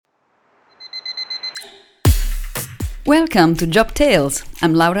Welcome to Job Tales.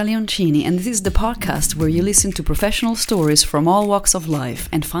 I'm Laura Leoncini, and this is the podcast where you listen to professional stories from all walks of life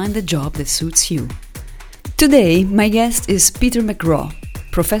and find the job that suits you. Today, my guest is Peter McGraw,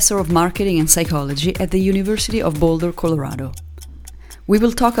 professor of marketing and psychology at the University of Boulder, Colorado. We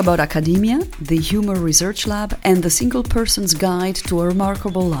will talk about academia, the Humor Research Lab, and the single person's guide to a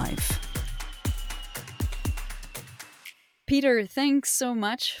remarkable life. Peter, thanks so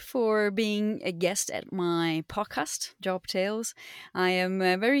much for being a guest at my podcast, Job Tales. I am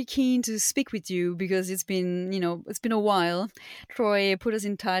very keen to speak with you because it's been a while. Troy put us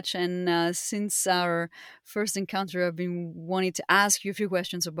in touch, and since our first encounter, I've been wanting to ask you a few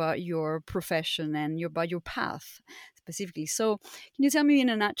questions about your profession and about your path specifically. So, can you tell me in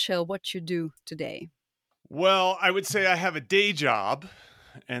a nutshell what you do today? Well, I would say I have a day job,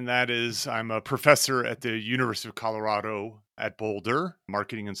 and that is I'm a professor at the University of Colorado at Boulder,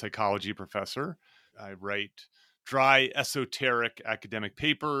 marketing and psychology professor. I write dry, esoteric academic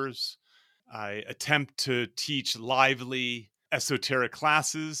papers. I attempt to teach lively, esoteric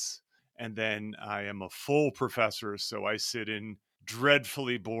classes, and then I am a full professor, so I sit in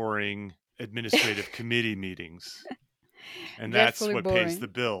dreadfully boring administrative committee meetings, and that's Dreadfully what boring. pays the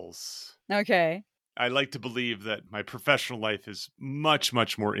bills. Okay. I like to believe that my professional life is much,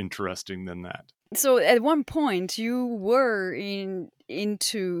 much more interesting than that. So at one point you were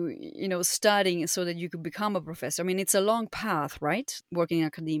into studying so that you could become a professor. I mean, it's a long path, right? Working in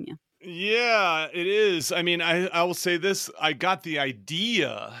academia. Yeah, it is. I mean, I will say this. I got the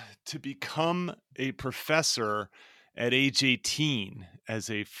idea to become a professor at age 18 as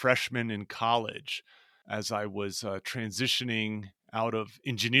a freshman in college. As I was transitioning out of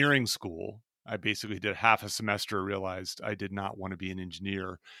engineering school, I basically did half a semester, realized I did not want to be an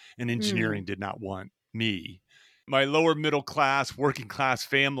engineer, and engineering did not want me. My lower middle class, working class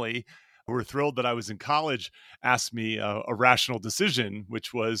family, who were thrilled that I was in college, asked me a rational decision,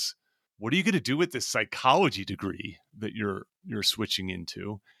 which was, what are you going to do with this psychology degree that you're switching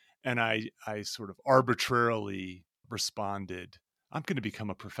into? And I sort of arbitrarily responded, I'm going to become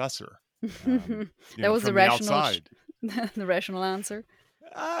a professor. That was from the rational, outside. the rational answer.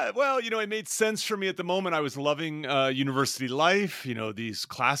 Well, it made sense for me at the moment. I was loving university life. These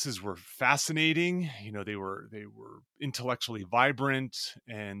classes were fascinating. They were intellectually vibrant,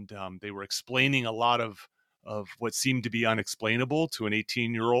 and they were explaining a lot of what seemed to be unexplainable to an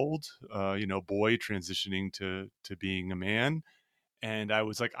 18-year-old, boy transitioning to being a man. And I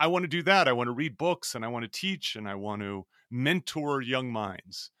was like, I want to do that. I want to read books, and I want to teach, and I want to mentor young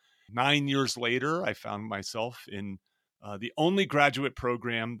minds. 9 years later, I found myself in the only graduate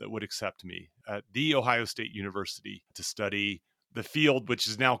program that would accept me at The Ohio State University to study the field, which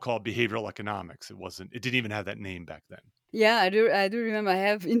is now called behavioral economics. It didn't even have that name back then. Yeah, I do remember I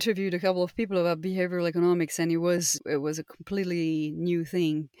have interviewed a couple of people about behavioral economics, and it was a completely new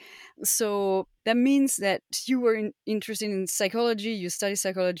thing. So that means that you were interested in psychology, you study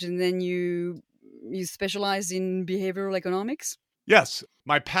psychology, and then you specialized in behavioral economics? Yes.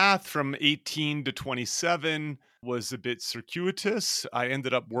 My path from 18 to 27 was a bit circuitous. I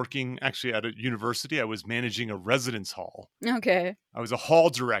ended up working actually at a university. I was managing a residence hall. Okay. I was a hall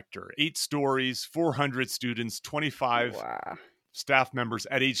director, 8 stories, 400 students, 25 Wow. staff members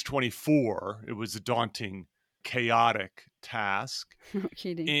at age 24. It was a daunting, chaotic task. No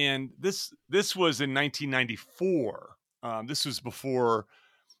kidding. And this was in 1994. This was before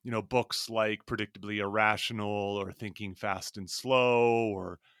books like Predictably Irrational or Thinking Fast and Slow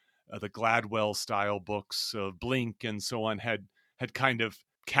or the Gladwell style books of Blink and so on had kind of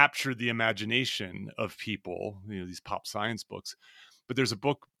captured the imagination of people, these pop science books. But there's a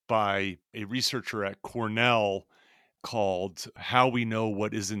book by a researcher at Cornell called How We Know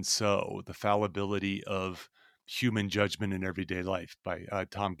What Isn't So, The Fallibility of Human Judgment in Everyday Life by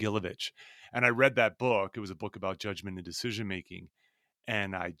Tom Gilovich. And I read that book. It was a book about judgment and decision making.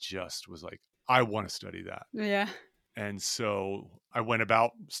 And I just was like, I want to study that. Yeah. And so I went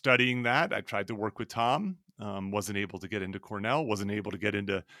about studying that. I tried to work with Tom, wasn't able to get into Cornell, wasn't able to get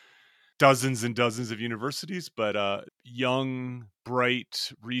into dozens and dozens of universities, but a young,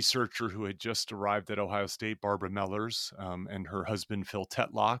 bright researcher who had just arrived at Ohio State, Barbara Mellers, and her husband, Phil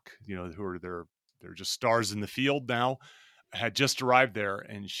Tetlock, who are they're just stars in the field now, had just arrived there.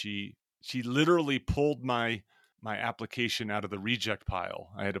 And she literally pulled my application out of the reject pile.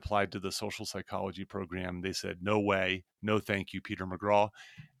 I had applied to the social psychology program. They said, no way, no thank you, Peter McGraw.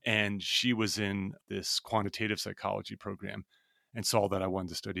 And she was in this quantitative psychology program and saw that I wanted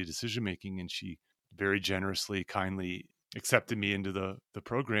to study decision making. And she very generously, kindly accepted me into the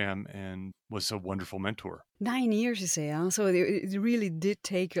program and was a wonderful mentor. 9 years, you say, huh? So it really did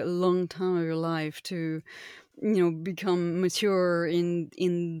take a long time of your life to, become mature in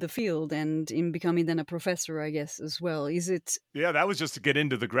the field and in becoming then a professor, I guess, as well. Is it? Yeah, that was just to get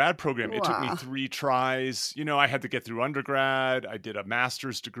into the grad program. It took me Wow. 3 tries. I had to get through undergrad. I did a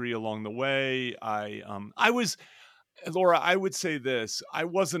master's degree along the way. Laura, I would say this. I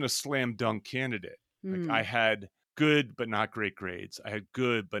wasn't a slam dunk candidate. Like, I had good but not great grades. I had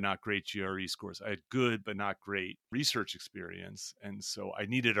good but not great GRE scores. I had good but not great research experience. And so I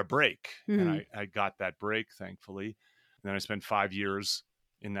needed a break. And I got that break, thankfully. And then I spent 5 years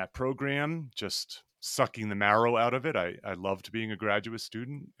in that program, just sucking the marrow out of it. I loved being a graduate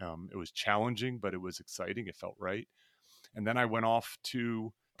student. It was challenging, but it was exciting. It felt right. And then I went off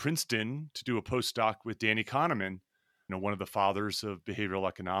to Princeton to do a postdoc with Danny Kahneman, one of the fathers of behavioral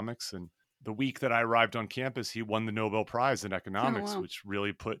economics. And the week that I arrived on campus, he won the Nobel Prize in economics, which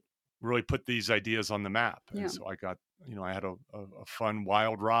really put these ideas on the map. Yeah. And so I got, I had a fun,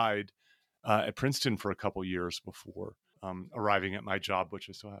 wild ride at Princeton for a couple years before arriving at my job, which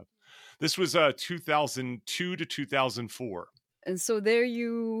I still have. This was 2002 to 2004. And so there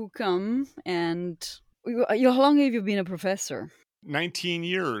you come. And how long have you been a professor? 19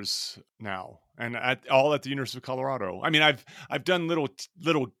 years now, and all at the University of Colorado. I mean, I've done little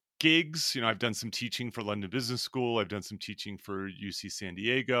gigs. I've done some teaching for London Business School. I've done some teaching for UC San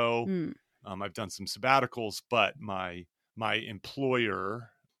Diego. I've done some sabbaticals, but my employer,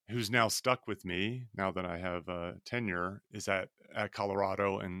 who's now stuck with me now that I have tenure, is at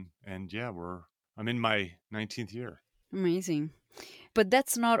Colorado, and yeah, I'm in my 19th year. Amazing. But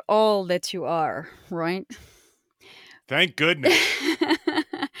that's not all that you are, right? Thank goodness.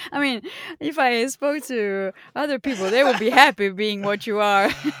 I mean, if I spoke to other people, they would be happy being what you are.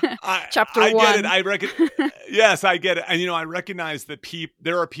 Chapter 1. I get it. Yes, I get it. And, I recognize that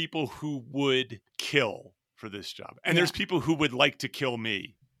there are people who would kill for this job. And there's people who would like to kill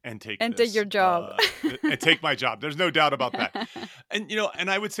me and take your job. And take my job. There's no doubt about that. And,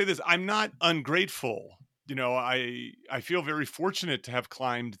 and I would say this, I'm not ungrateful. I feel very fortunate to have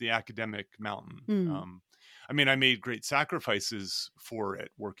climbed the academic mountain. I made great sacrifices for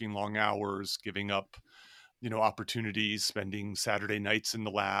it, working long hours, giving up, opportunities, spending Saturday nights in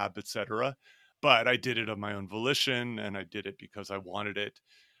the lab, etc. But I did it of my own volition, and I did it because I wanted it.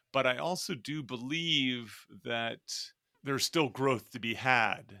 But I also do believe that there's still growth to be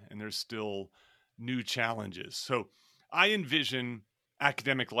had, and there's still new challenges. So I envision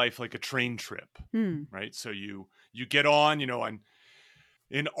academic life like a train trip, right? So you get on,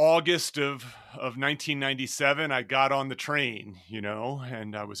 in August of 1997, I got on the train,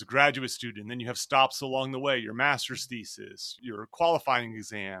 and I was a graduate student. And then you have stops along the way, your master's thesis, your qualifying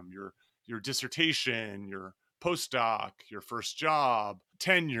exam, your dissertation, your postdoc, your first job,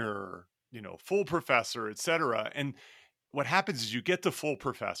 tenure, full professor, etc. And what happens is you get to full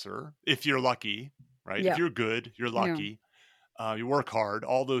professor, if you're lucky, right? Yeah. If you're good, you're lucky. Yeah. You work hard,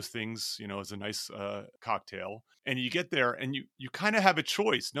 all those things, is a nice cocktail. And you get there and you kind of have a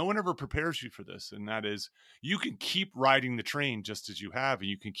choice. No one ever prepares you for this. And that is, you can keep riding the train just as you have, and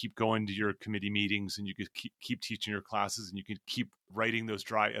you can keep going to your committee meetings, and you can keep teaching your classes, and you can keep writing those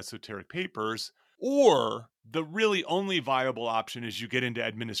dry esoteric papers. Or the really only viable option is you get into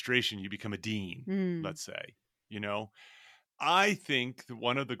administration, you become a dean, let's say. I think that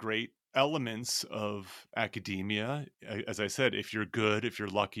one of the great elements of academia, as I said, if you're good, if you're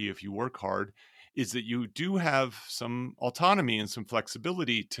lucky, if you work hard, is that you do have some autonomy and some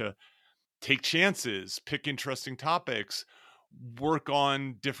flexibility to take chances, pick interesting topics, work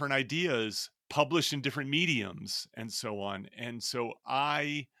on different ideas, publish in different mediums, and so on. And so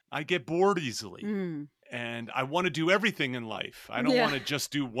I get bored easily. And I want to do everything in life. I don't want to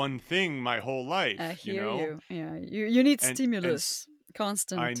just do one thing my whole life. I hear you. Yeah, you need stimulus.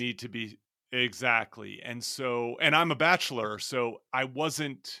 Constant. I need to be, exactly. And I'm a bachelor, so I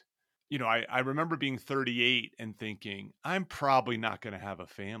wasn't, I remember being 38 and thinking, I'm probably not going to have a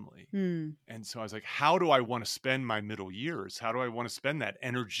family. And so I was like, how do I want to spend my middle years? How do I want to spend that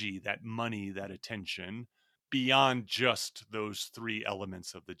energy, that money, that attention beyond just those 3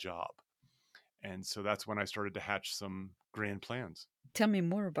 elements of the job? And so that's when I started to hatch some grand plans. Tell me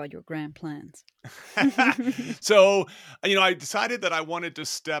more about your grand plans. So, I decided that I wanted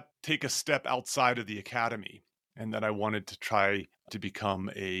to take a step outside of the academy, and that I wanted to try to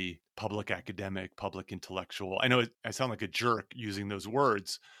become a public academic, public intellectual. I know I sound like a jerk using those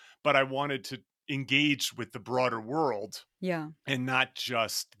words, but I wanted to engage with the broader world, and not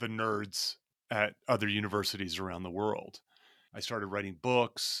just the nerds at other universities around the world. I started writing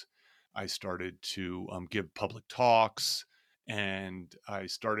books. I started to give public talks. and I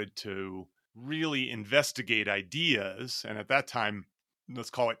started to really investigate ideas. And at that time, let's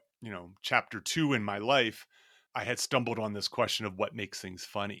call it, chapter 2 in my life, I had stumbled on this question of what makes things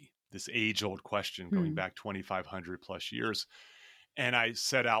funny, this age-old question going back 2,500 plus years. And I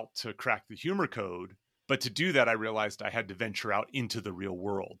set out to crack the humor code. But to do that, I realized I had to venture out into the real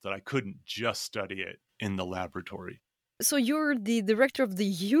world, that I couldn't just study it in the laboratory. So you're the director of the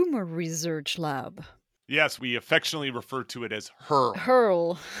Humor Research Lab. Yes, we affectionately refer to it as HURL.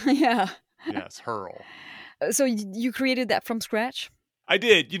 Hurl. Yeah. Yes, HURL. So you created that from scratch? I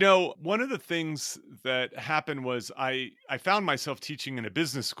did. One of the things that happened was I found myself teaching in a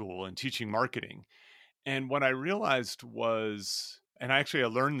business school and teaching marketing. And what I realized was, and I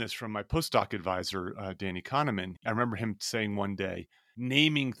learned this from my postdoc advisor, Danny Kahneman. I remember him saying one day,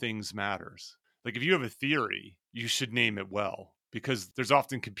 naming things matters. Like if you have a theory, you should name it well, because there's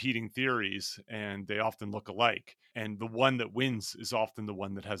often competing theories and they often look alike. And the one that wins is often the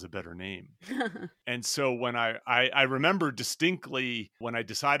one that has a better name. And so when I remember distinctly when I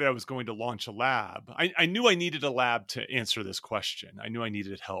decided I was going to launch a lab, I knew I needed a lab to answer this question. I knew I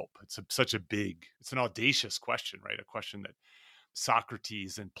needed help. It's an audacious question, right? A question that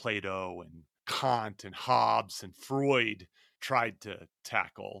Socrates and Plato and Kant and Hobbes and Freud tried to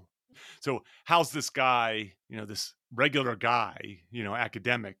tackle. So how's this guy, this regular guy,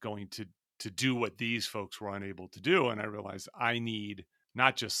 academic, going to do what these folks were unable to do? And I realized I need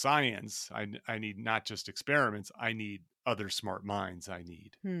not just science. I need not just experiments. I need other smart minds. I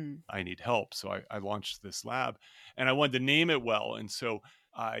need help. So I launched this lab, and I wanted to name it well. And so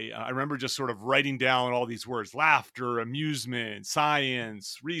I remember just sort of writing down all these words: laughter, amusement,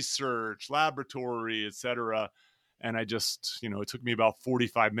 science, research, laboratory, etc. And I just, it took me about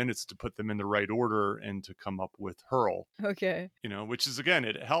 45 minutes to put them in the right order and to come up with HURL. Okay. Which is, again,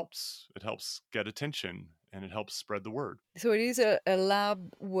 it helps get attention and it helps spread the word. So it is a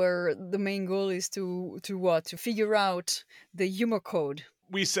lab where the main goal is to what? To figure out the humor code.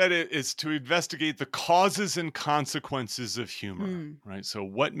 We said it is to investigate the causes and consequences of humor, right? So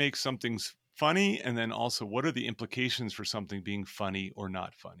what makes something funny, and then also what are the implications for something being funny or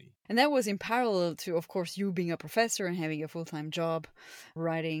not funny. And that was in parallel to, of course, you being a professor and having a full-time job,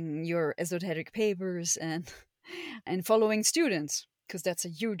 writing your esoteric papers and following students, because that's a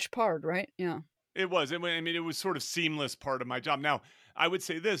huge part, right? Yeah. It was. I mean, it was sort of seamless part of my job. Now, I would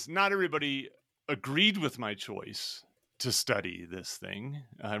say this: not everybody agreed with my choice to study this thing.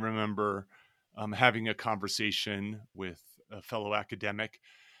 I remember having a conversation with a fellow academic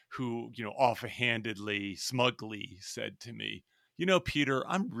who, offhandedly, smugly said to me, Peter,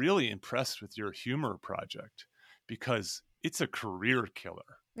 I'm really impressed with your humor project because it's a career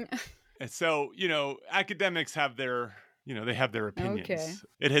killer. And so, academics have their, they have their opinions. Okay.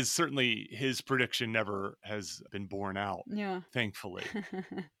 It has certainly, his prediction never has been borne out, Yeah. thankfully.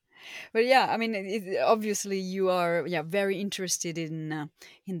 But yeah, I mean, obviously you are very interested in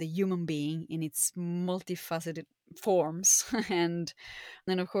the human being in its multifaceted forms, and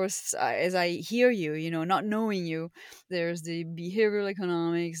then of course, as I hear you, not knowing you, there's the behavioral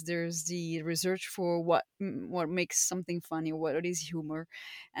economics, there's the research for what makes something funny, what is humor,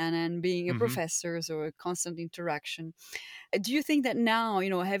 and then being a professor, so a constant interaction. Do you think that now,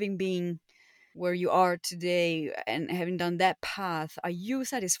 having been where you are today and having done that path, are you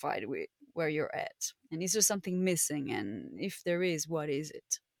satisfied with where you're at? And is there something missing? And if there is, what is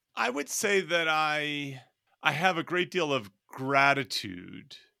it? I would say that I have a great deal of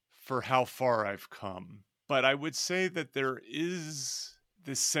gratitude for how far I've come. But I would say that there is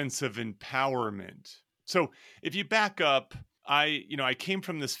this sense of empowerment. So if you back up, I came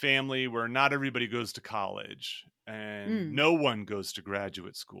from this family where not everybody goes to college and no one goes to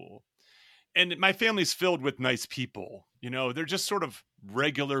graduate school. And my family's filled with nice people. They're just sort of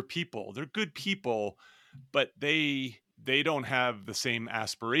regular people. They're good people, but they don't have the same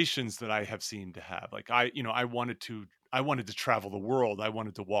aspirations that I have seemed to have. Like I wanted to travel the world. I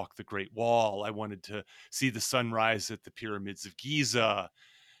wanted to walk the Great Wall. I wanted to see the sunrise at the pyramids of Giza.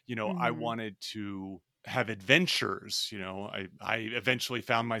 I wanted to have adventures. I eventually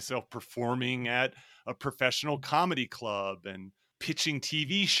found myself performing at a professional comedy club and pitching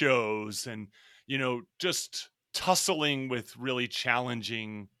TV shows and, just tussling with really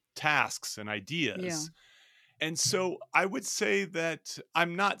challenging tasks and ideas. Yeah. And so I would say that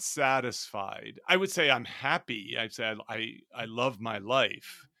I'm not satisfied. I would say I'm happy. I said I love my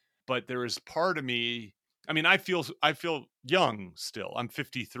life, but there is part of me. I mean, I feel young still. I'm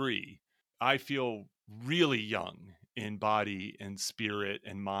 53. I feel really young in body and spirit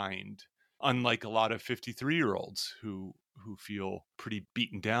and mind, unlike a lot of 53-year-olds who feel pretty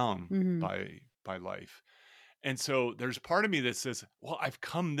beaten down by life. And so there's part of me that says, well, I've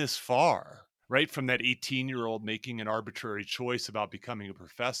come this far, right? From that 18-year-old making an arbitrary choice about becoming a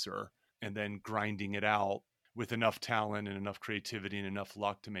professor and then grinding it out with enough talent and enough creativity and enough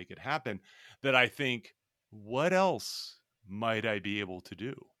luck to make it happen, that I think, what else might I be able to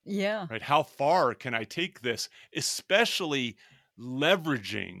do? Yeah. Right? How far can I take this, especially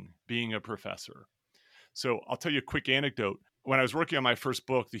leveraging being a professor? So I'll tell you a quick anecdote. When I was working on my first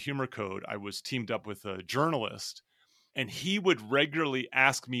book, The Humor Code, I was teamed up with a journalist, and he would regularly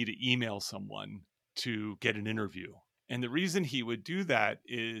ask me to email someone to get an interview. And the reason he would do that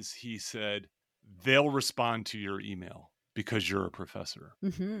is he said, they'll respond to your email because you're a professor.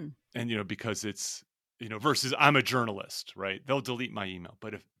 Mm-hmm. And, because it's, versus I'm a journalist, right? They'll delete my email,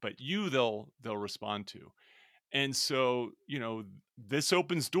 but they'll respond to. And so, this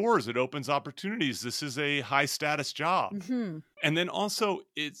opens doors, it opens opportunities. This is a high status job. Mm-hmm. And then also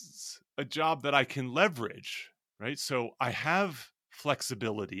it's a job that I can leverage, right? So I have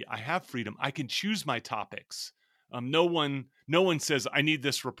flexibility, I have freedom, I can choose my topics. No one says I need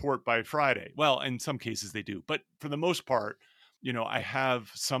this report by Friday. Well, in some cases they do, but for the most part, I have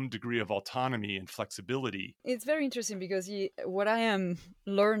some degree of autonomy and flexibility. It's very interesting because what I am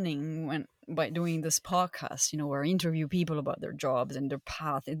learning by doing this podcast, where I interview people about their jobs and their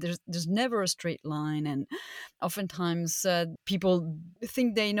path, there's never a straight line, and oftentimes people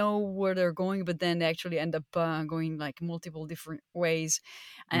think they know where they're going, but then they actually end up going like multiple different ways,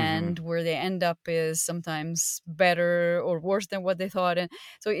 and where they end up is sometimes better or worse than what they thought. And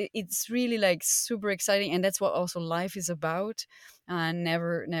so it's really like super exciting, and that's what also life is about.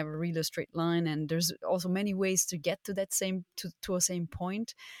 Never really a straight line, and there's also many ways to get to that to a same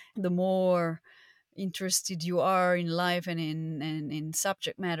point. The more interested you are in life and in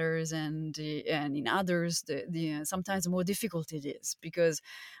subject matters and in others, the sometimes the more difficult it is, because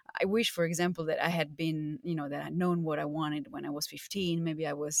I wish, for example, that I had been, that I'd known what I wanted when I was 15. Maybe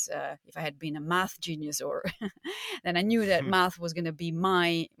I was, if I had been a math genius, or then I knew that math was going to be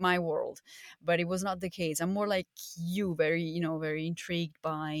my world. But it was not the case. I'm more like you, very intrigued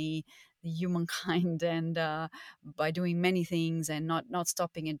by the humankind and by doing many things and not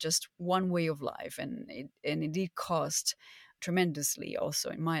stopping at just one way of life. And it did cost tremendously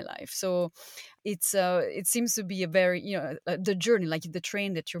also in my life. So it seems to be a very, the journey, like the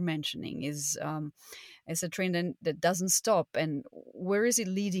train that you're mentioning is a train that doesn't stop. And where is it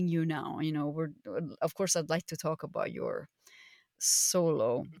leading you now? Of course, I'd like to talk about your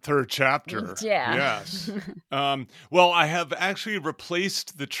solo third chapter. Yeah. Yes. Well, I have actually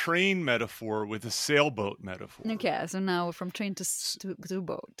replaced the train metaphor with a sailboat metaphor. Okay, so now from train to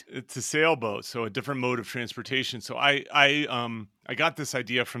boat. It's a sailboat, so a different mode of transportation. So I got this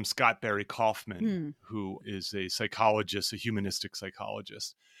idea from Scott Barry Kaufman, who is a psychologist, a humanistic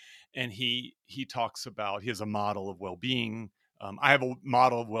psychologist, and he talks about, he has a model of well-being. I have a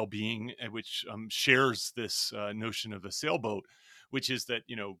model of well-being which shares this notion of a sailboat, which is that,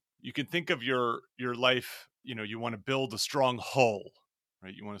 you can think of your life, you want to build a strong hull,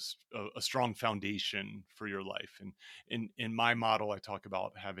 right? You want a strong foundation for your life. And in my model, I talk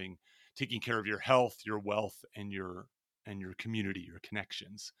about taking care of your health, your wealth, and your community, your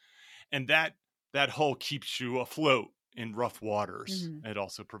connections. And that hull keeps you afloat in rough waters. It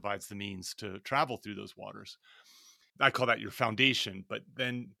also provides the means to travel through those waters. I call that your foundation. But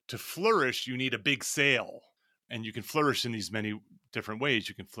then to flourish, you need a big sail. And you can flourish in these many different ways.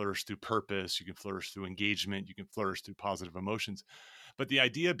 You can flourish through purpose. You can flourish through engagement. You can flourish through positive emotions. But the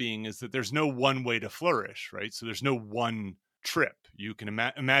idea being is that there's no one way to flourish, right? So there's no one trip. You can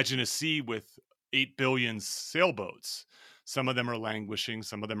imagine a sea with 8 billion sailboats. Some of them are languishing,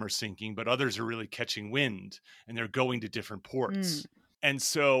 some of them are sinking, but others are really catching wind, and they're going to different ports. And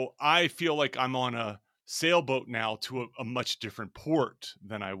so I feel like I'm on a sailboat now to a much different port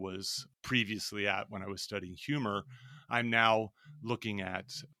than I was previously at when I was studying humor. I'm now looking at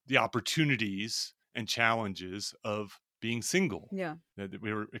the opportunities and challenges of being single. Yeah. That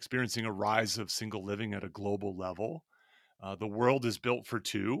we were experiencing a rise of single living at a global level. The world is built for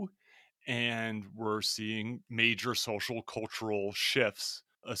two, and we're seeing major social, cultural shifts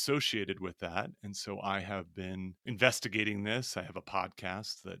associated with that. And so I have been investigating this. I have a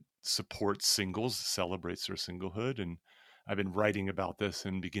podcast that supports singles, celebrates their singlehood. And I've been writing about this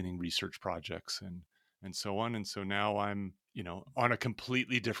and beginning research projects and so on. And so now I'm, on a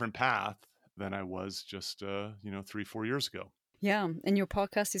completely different path than I was just, 3-4 years ago. Yeah. And your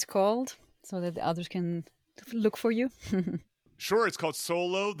podcast is called, so that the others can look for you? Sure. It's called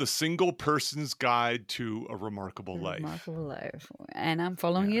Solo, the Single Person's Guide to a Remarkable Life. Remarkable Life. And I'm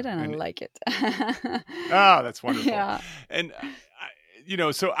following it, and I like it. That's wonderful. Yeah. And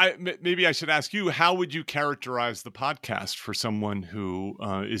So maybe I should ask you, how would you characterize the podcast for someone who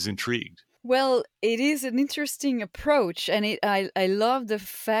is intrigued? Well, it is an interesting approach, and I love the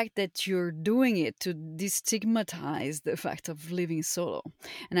fact that you're doing it to destigmatize the fact of living solo.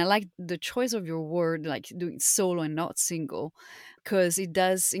 And I like the choice of your word, like doing solo and not single, because it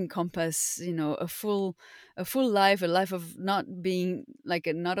does encompass, a full life, a life of not being like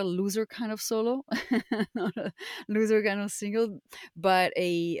not a loser kind of solo, not a loser kind of single, but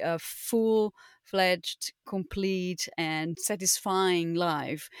a full fledged, complete, and satisfying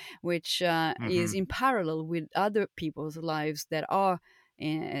life, which is Mm-hmm. in parallel with other people's lives that are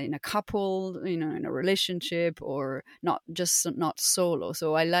in a couple, in a relationship, or not solo.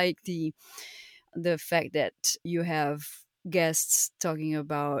 So I like the fact that you have guests talking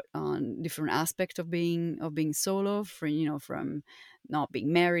about on different aspects of being solo, from not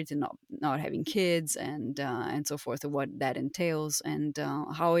being married and not having kids, and so forth, and what that entails, and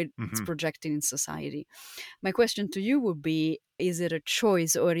how it's Mm-hmm. projected in society. My question to you would be, is it a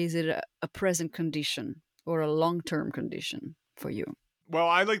choice, or is it a present condition, or a long-term condition for you? Well,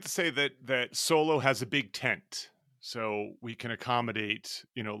 I like to say that solo has a big tent, so we can accommodate,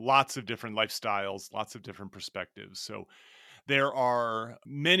 lots of different lifestyles, lots of different perspectives. So there are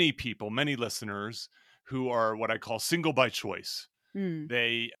many people, many listeners who are what I call single by choice. Mm.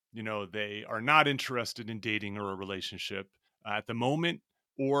 They are not interested in dating or a relationship at the moment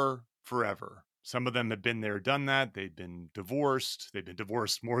or forever. Some of them have been there, done that. They've been divorced. They've been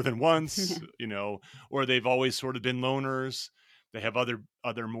divorced more than once, or they've always sort of been loners. They have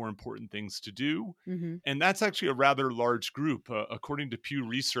other more important things to do. Mm-hmm. And that's actually a rather large group. According to Pew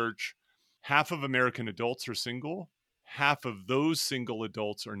Research, half of American adults are single. Half of those single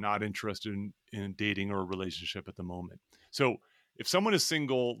adults are not interested in dating or a relationship at the moment. So if someone is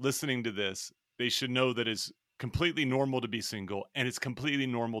single listening to this, they should know that it's completely normal to be single, and it's completely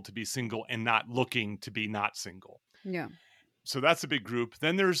normal to be single and not looking to be not single. Yeah. So that's a big group.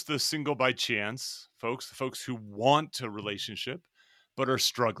 Then there's the single by chance folks, the folks who want a relationship but are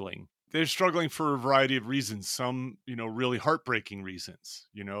struggling. They're struggling for a variety of reasons. Some, really heartbreaking reasons.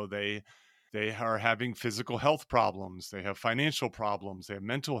 They are having physical health problems. They have financial problems. They have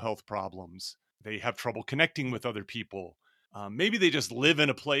mental health problems. They have trouble connecting with other people. Maybe they just live in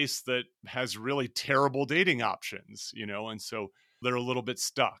a place that has really terrible dating options, and so they're a little bit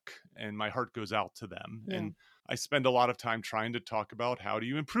stuck, and my heart goes out to them. Yeah. And I spend a lot of time trying to talk about, how do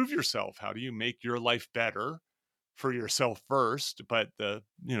you improve yourself? How do you make your life better for yourself first? But the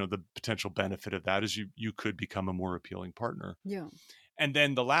potential benefit of that is you could become a more appealing partner. Yeah. And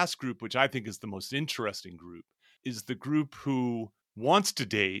then the last group, which I think is the most interesting group, is the group who wants to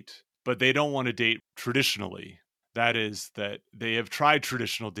date, but they don't want to date traditionally. That is, that they have tried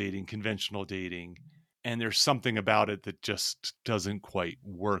traditional dating, conventional dating, and there's something about it that just doesn't quite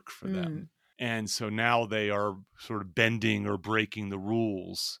work for them. And so now they are sort of bending or breaking the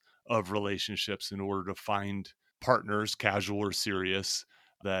rules of relationships in order to find partners, casual or serious,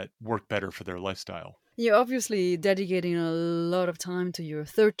 that work better for their lifestyle. You're obviously dedicating a lot of time to your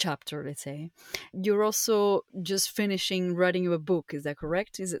third chapter, let's say. You're also just finishing writing a book, is that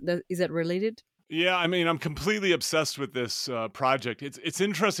correct? Is that related? Yeah, I mean, I'm completely obsessed with this project. It's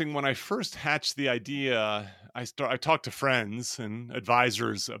interesting. When I first hatched the idea, I talked to friends and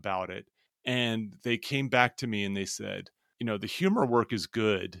advisors about it, and they came back to me and they said, the humor work is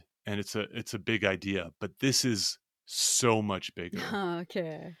good and it's a big idea, but this is so much bigger.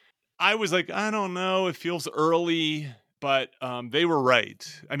 Okay. I was like, I don't know, it feels early, but they were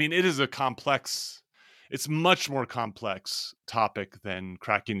right. I mean, it's much more complex topic than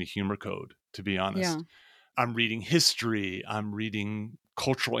cracking the humor code, to be honest. Yeah. I'm reading history, I'm reading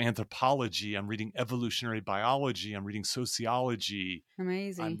cultural anthropology, I'm reading evolutionary biology, I'm reading sociology,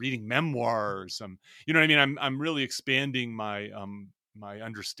 Amazing. I'm reading memoirs. You know what I mean? I'm really expanding my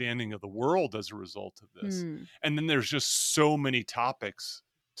understanding of the world as a result of this. And then there's just so many topics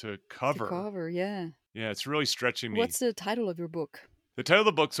to cover. Yeah. Yeah, it's really stretching me. What's the title of your book? The title of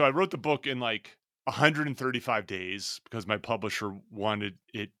the book, so I wrote the book in like 135 days because my publisher wanted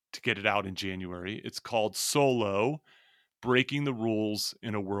it to get it out in January. It's called Solo: Breaking the Rules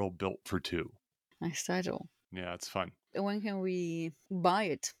in a World Built for Two. Nice title. Yeah, it's fun. When can we buy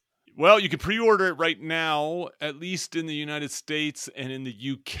it? Well, you can pre-order it right now, at least in the United States and in the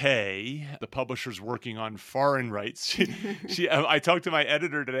UK. The publisher's working on foreign rights. I talked to my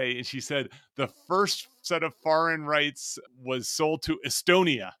editor today, and she said the first set of foreign rights was sold to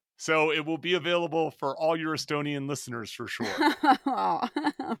Estonia. So it will be available for all your Estonian listeners for sure. Wow,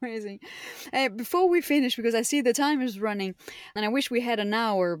 amazing. Before we finish, because I see the time is running, and I wish we had an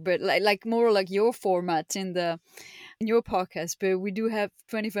hour, but like more like your format in the in your podcast, but we do have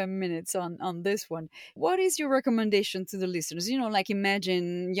 25 minutes on this one. What is your recommendation to the listeners? Like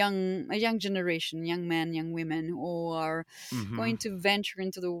imagine a young generation, young men, young women who are going to venture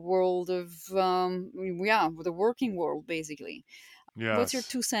into the world of, the working world, basically. Yes. What's your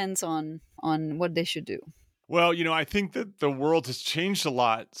 2 cents on what they should do? Well, I think that the world has changed a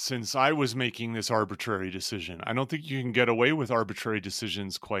lot since I was making this arbitrary decision. I don't think you can get away with arbitrary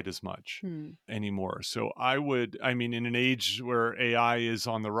decisions quite as much anymore. So in an age where AI is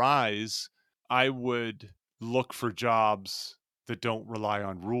on the rise, I would look for jobs that don't rely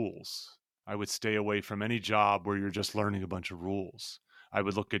on rules. I would stay away from any job where you're just learning a bunch of rules. I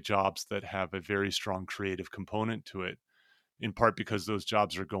would look at jobs that have a very strong creative component to it, in part because those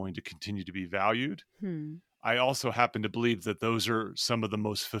jobs are going to continue to be valued. I also happen to believe that those are some of the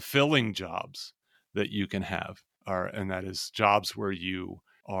most fulfilling jobs that you can have, and that is jobs where you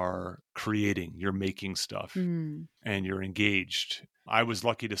are creating, you're making stuff, and you're engaged. I was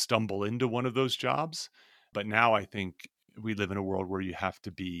lucky to stumble into one of those jobs, but now I think we live in a world where you have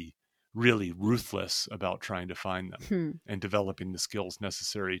to be really ruthless about trying to find them and developing the skills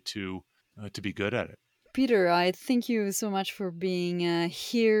necessary to be good at it. Peter, I thank you so much for being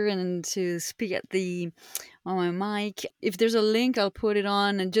here and to speak on my mic. If there's a link, I'll put it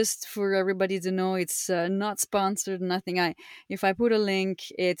on, and just for everybody to know, it's not sponsored, nothing. If I put a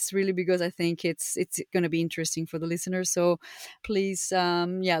link, it's really because I think it's going to be interesting for the listeners. So please,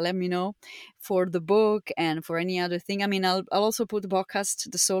 let me know for the book and for any other thing. I'll also put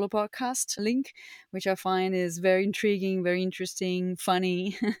the solo podcast link, which I find is very intriguing, very interesting,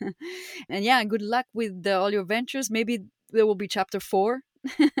 funny. And good luck with all your ventures. Maybe there will be chapter 4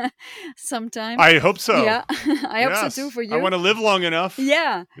 sometime. I hope so. Yeah, I hope so too for you. I want to live long enough.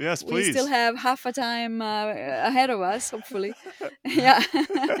 Yeah. Yes, please. We still have half a time ahead of us, hopefully. Yeah.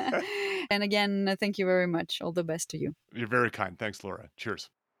 And again, thank you very much. All the best to you. You're very kind. Thanks, Laura.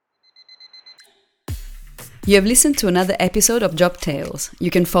 Cheers. You have listened to another episode of Job Tales. You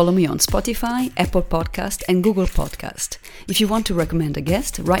can follow me on Spotify, Apple Podcast, and Google Podcast. If you want to recommend a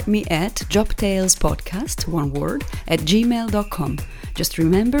guest, write me at jobtalespodcast, one word, @gmail.com. Just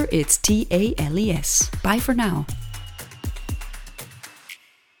remember, it's TALES. Bye for now.